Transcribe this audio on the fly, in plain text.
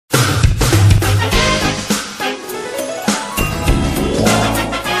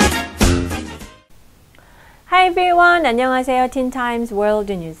Hi everyone. 안녕하세요. 틴타임즈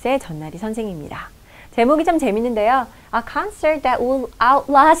월드뉴스의 전나리 선생입니다. 제목이 참 재밌는데요. A concert that will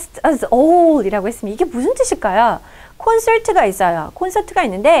outlast us all 이라고 했으면 이게 무슨 뜻일까요? 콘서트가 있어요. 콘서트가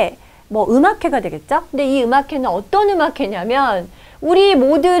있는데 뭐 음악회가 되겠죠? 근데 이 음악회는 어떤 음악회냐면 우리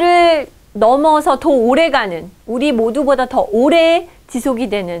모두를 넘어서 더 오래가는, 우리 모두보다 더 오래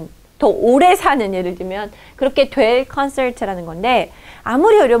지속이 되는, 더 오래 사는, 예를 들면 그렇게 될 콘서트라는 건데,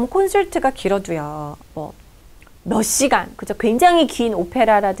 아무리 어려우면 콘서트가 길어도요, 뭐 몇 시간, 그죠? 굉장히 긴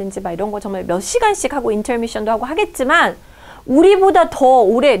오페라라든지 막 이런 거 정말 몇 시간씩 하고 인터미션도 하고 하겠지만, 우리보다 더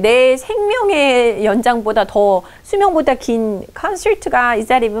오래, 내 생명의 연장보다 더, 수명보다 긴 콘서트가 is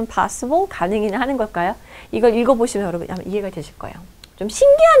that even possible? 가능이나 하는 걸까요? 이걸 읽어보시면 여러분 아마 이해가 되실 거예요. 좀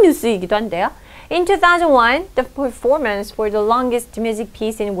신기한 뉴스이기도 한데요. In 2001, the performance for the longest music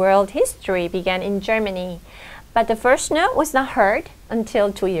piece in world history began in Germany. But the first note was not heard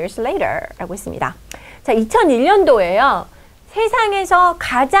until 2 years later. 라고 했습니다. 자, 2001년도에요. 세상에서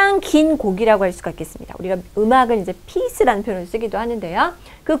가장 긴 곡이라고 할 수가 있겠습니다. 우리가 음악을 이제 piece라는 표현을 쓰기도 하는데요.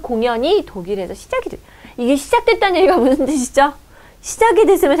 그 공연이 독일에서 시작이 됐어요. 이게 시작됐다는 얘기가 무슨 뜻이죠? 시작이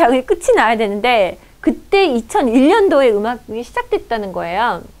됐으면 당연히 끝이 나야 되는데, 그때 2001년도에 음악이 시작됐다는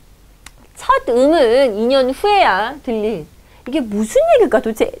거예요. 첫 음은 2년 후에야 들린. 이게 무슨 얘기일까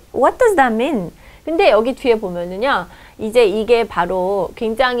도대체? What does that mean? 근데 여기 뒤에 보면은요, 이제 이게 바로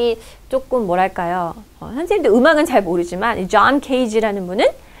굉장히 조금 뭐랄까요. 선생님도 음악은 잘 모르지만, 존 케이지라는 분은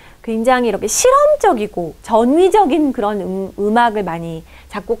굉장히 이렇게 실험적이고 전위적인 그런 음악을 많이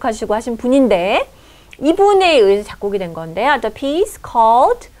작곡하시고 하신 분인데, 이분에 의해서 작곡이 된 건데요. The piece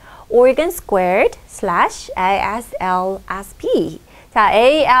called Organ Squared / ASLSP. 자,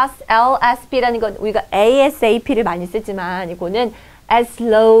 ASLSP라는 건 우리가 ASAP를 많이 쓰지만 이거는 as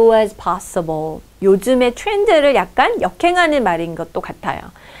slow as possible. 요즘의 트렌드를 약간 역행하는 말인 것도 같아요.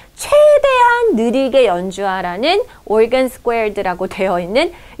 최대한 느리게 연주하라는 Organ Squared라고 되어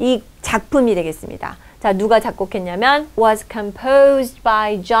있는 이 작품이 되겠습니다. 자, 누가 작곡했냐면 was composed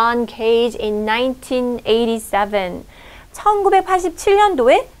by John Cage in 1987.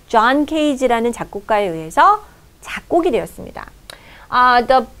 1987년도에 존 케이지라는 작곡가에 의해서 작곡이 되었습니다.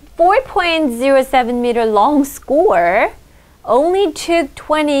 The 4.07 meter long score only took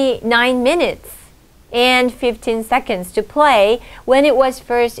 29 minutes and 15 seconds to play when it was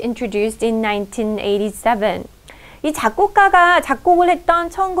first introduced in 1987. 이 작곡가가 작곡을 했던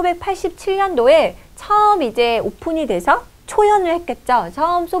 1987년도에 처음 이제 오픈이 돼서 초연을 했겠죠.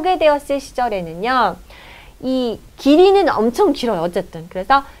 처음 소개되었을 시절에는요. 이 길이는 엄청 길어요. 어쨌든.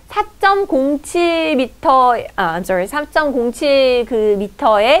 그래서 4.07m, 4.07 그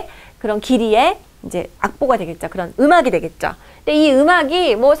미터의 그런 길이의 이제 악보가 되겠죠. 그런 음악이 되겠죠. 근데 이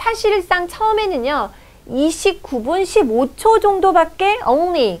음악이 뭐 사실상 처음에는요. 29분 15초 정도밖에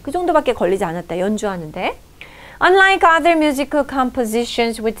only 그 정도밖에 걸리지 않았다. 연주하는데. Unlike other musical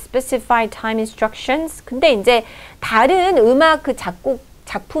compositions with specified time instructions. 근데 이제 다른 음악 그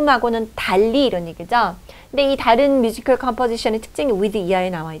작품하고는 달리 이런 얘기죠. 근데 이 다른 뮤지컬 컴포지션의 특징이 with 이하에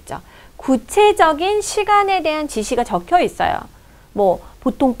나와 있죠. 구체적인 시간에 대한 지시가 적혀 있어요. 뭐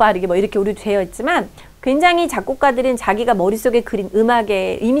보통 빠르게 뭐 이렇게 우리도 되어 있지만 굉장히 작곡가들은 자기가 머릿속에 그린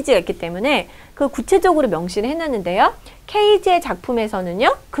음악의 이미지가 있기 때문에 그 구체적으로 명시를 해놨는데요. 케이지의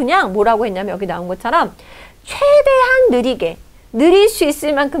작품에서는요. 그냥 뭐라고 했냐면 여기 나온 것처럼 최대한 느리게, 느릴 수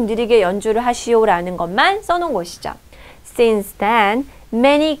있을 만큼 느리게 연주를 하시오라는 것만 써놓은 것이죠. Since then,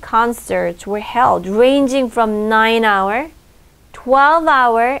 many concerts were held ranging from 9-hour,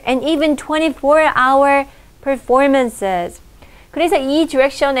 12-hour, and even 24-hour performances. 그래서 이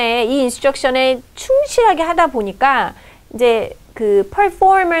디렉션에, 이 인스트럭션에 충실하게 하다 보니까 이제 그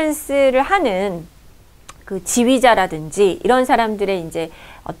퍼포먼스를 하는 그 지휘자라든지 이런 사람들의 이제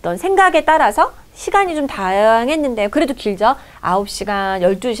어떤 생각에 따라서 시간이 좀 다양했는데 그래도 길죠. 9시간,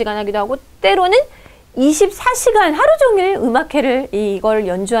 12시간 하기도 하고 때로는 24시간 하루 종일 음악회를 이걸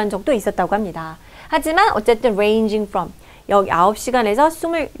연주한 적도 있었다고 합니다. 하지만 어쨌든 ranging from 여기 9시간에서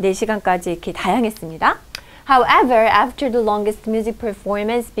 24시간까지 이렇게 다양했습니다. However, after the longest music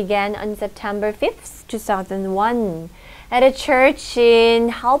performance began on September 5th, 2001 at a church in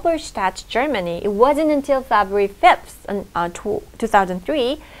Halberstadt, Germany, it wasn't until February 5th,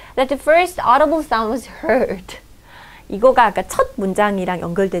 2003 that the first audible sound was heard. 이거가 아까 첫 문장이랑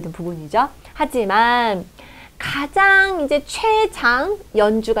연결되는 부분이죠. 하지만 가장 이제 최장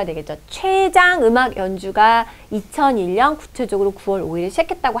연주가 되겠죠. 최장 음악 연주가 2001년 구체적으로 9월 5일에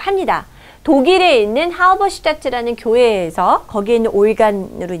시작했다고 합니다. 독일에 있는 하버슈타트라는 교회에서 거기에 있는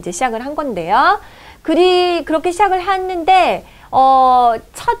오르간으로 이제 시작을 한 건데요. 그렇게 시작을 했는데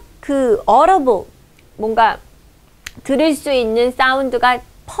첫 그 audible 뭔가 들을 수 있는 사운드가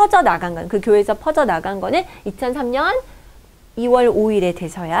퍼져나간 건, 그 교회에서 퍼져나간 거는 2003년 2월 5일에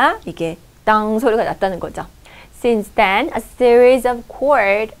돼서야 이게 땅 소리가 났다는 거죠. Since then, a series of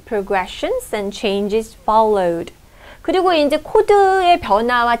chord progressions and changes followed. 그리고 이제 코드의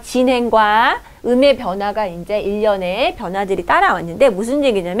변화와 진행과 음의 변화가 이제 일련의 변화들이 따라왔는데 무슨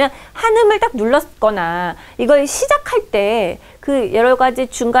얘기냐면 한음을 딱 눌렀거나 이걸 시작할 때 그 여러 가지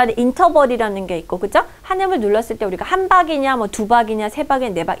중간에 인터벌이라는 게 있고, 그죠? 한음을 눌렀을 때 우리가 한 박이냐, 뭐 두 박이냐, 세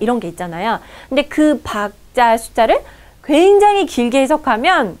박이냐, 네 박 이런 게 있잖아요. 근데 그 박자 숫자를 굉장히 길게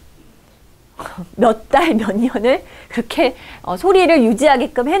해석하면 몇 달, 몇 년을 그렇게 소리를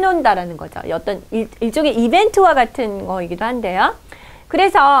유지하게끔 해놓는다라는 거죠. 어떤 일종의 이벤트와 같은 거이기도 한데요.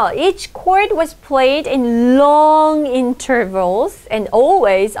 그래서 each chord was played in long intervals and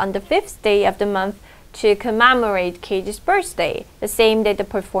always on the fifth day of the month to commemorate Cage's birthday, the same day the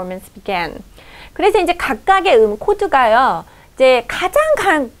performance began. 그래서 이제 각각의 코드가요, 이제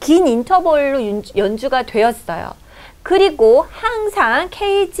가장 긴 인터벌로 연주가 되었어요. 그리고 항상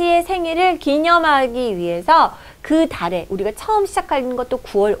케이지의 생일을 기념하기 위해서 그 달에 우리가 처음 시작하는 것도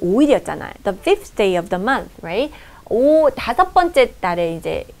 9월 5일이었잖아요. The fifth day of the month, right? 다섯 번째 달에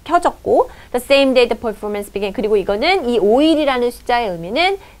이제 켜졌고, the same day the performance began. 그리고 이거는 이 5일이라는 숫자의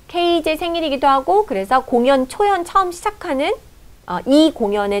의미는 케이지의 생일이기도 하고, 그래서 공연 초연 처음 시작하는 이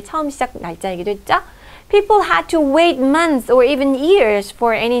공연의 처음 시작 날짜이기도 했죠. People had to wait months or even years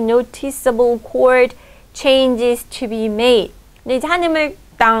for any noticeable chord changes to be made. 근데 이제 한음을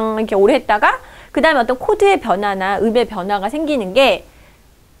땅 이렇게 오래 했다가 그 다음에 어떤 코드의 변화나 음의 변화가 생기는 게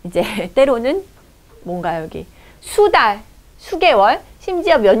이제 때로는 뭔가 여기 수달, 수개월,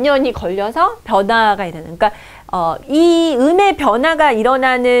 심지어 몇 년이 걸려서 변화가 일어나는. 그러니까 이 음의 변화가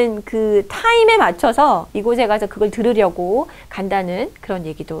일어나는 그 타임에 맞춰서 이곳에 가서 그걸 들으려고 간다는 그런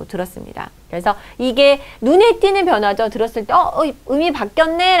얘기도 들었습니다. 그래서 이게 눈에 띄는 변화죠. 들었을 때 음이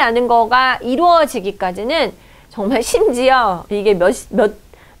바뀌었네 라는 거가 이루어지기까지는 정말 심지어 이게 몇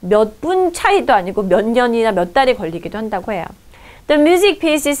분 차이도 아니고 몇 년이나 몇 달이 걸리기도 한다고 해요. The music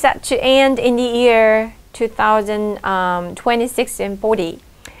piece is set to end in the year 2026 and 40.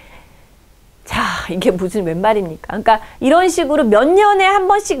 자, 이게 무슨 웬 말입니까? 그러니까 이런 식으로 몇 년에 한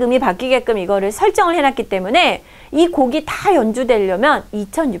번씩 음이 바뀌게끔 이거를 설정을 해놨기 때문에 이 곡이 다 연주되려면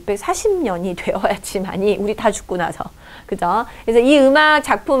 2640년이 되어야지만이 우리 다 죽고 나서. 그죠? 그래서 이 음악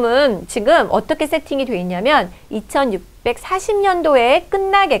작품은 지금 어떻게 세팅이 되어 있냐면 2640년도에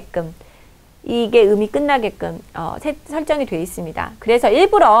끝나게끔, 이게 음이 끝나게끔 설정이 되어 있습니다. 그래서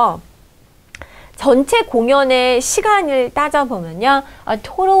일부러 전체 공연의 시간을 따져보면요, a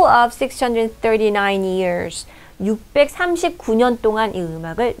total of 639 years, 639년 동안 이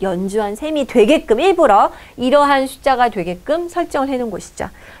음악을 연주한 셈이 되게끔 일부러 이러한 숫자가 되게끔 설정을 해놓은 것이죠.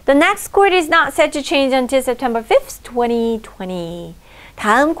 The next chord is not set to change until September 5th, 2020.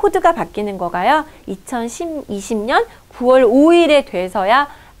 다음 코드가 바뀌는 거가요, 2020년 9월 5일에 돼서야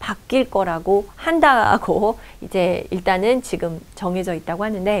바뀔 거라고 한다고 이제 일단은 지금 정해져 있다고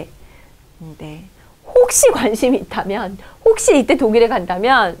하는데, 네. 혹시 관심이 있다면, 혹시 이때 독일에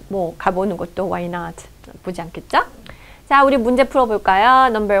간다면 뭐 가보는 것도 why not? 보지 않겠죠? 자, 우리 문제 풀어볼까요?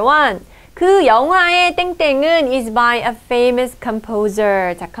 Number 1. 그 영화의 땡땡은 is by a famous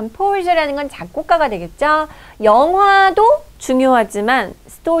composer. 자, composer라는 건 작곡가가 되겠죠? 영화도 중요하지만,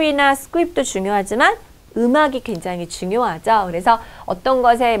 스토리나 스크립트도 중요하지만 음악이 굉장히 중요하죠. 그래서 어떤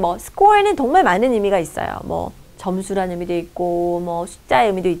것에 뭐 score는 정말 많은 의미가 있어요. 뭐 점수라는 의미도 있고 뭐 숫자의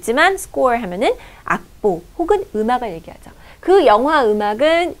의미도 있지만 score 하면은 악보 혹은 음악을 얘기하죠. 그 영화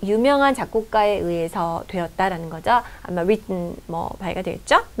음악은 유명한 작곡가에 의해서 되었다라는 거죠. 아마 written 뭐 바이가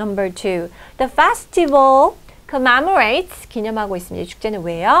되겠죠. Number 2. The festival commemorates, 기념하고 있습니다. 이 축제는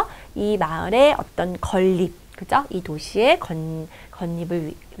왜요? 이 마을의 어떤 건립, 그죠? 이 도시의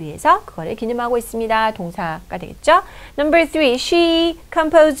건립을 위해서 그거를 기념하고 있습니다. 동사가 되겠죠. Number 3. She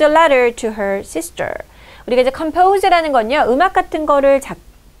composed a letter to her sister. 우리가 이제 compose라는 건요, 음악 같은 거를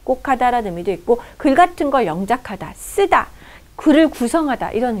작곡하다라는 의미도 있고, 글 같은 걸 영작하다, 쓰다, 글을 구성하다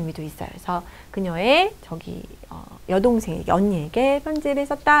이런 의미도 있어요. 그래서 그녀의 여동생에게, 언니에게 편지를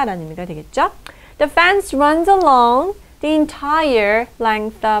썼다라는 의미가 되겠죠. The fence runs along the entire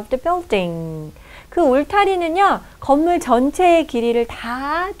length of the building. 그 울타리는요, 건물 전체의 길이를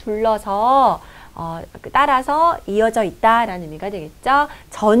다 둘러서 따라서 이어져 있다라는 의미가 되겠죠.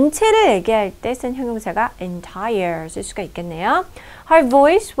 전체를 얘기할 때 쓴 형용사가 entire 쓸 수가 있겠네요. Her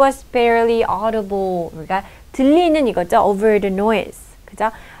voice was barely audible. 우리가 들리는 이거죠. over the noise. 그죠?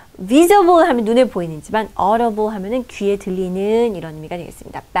 visible 하면 눈에 보이는지만 audible 하면은 귀에 들리는 이런 의미가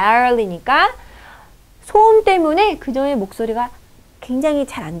되겠습니다. barely니까 소음 때문에 그녀의 목소리가 굉장히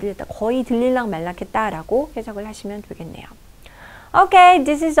잘 안 들렸다. 거의 들릴락 말락했다라고 해석을 하시면 되겠네요. Okay,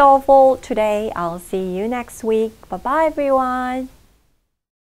 this is all for today. I'll see you next week. Bye bye, everyone.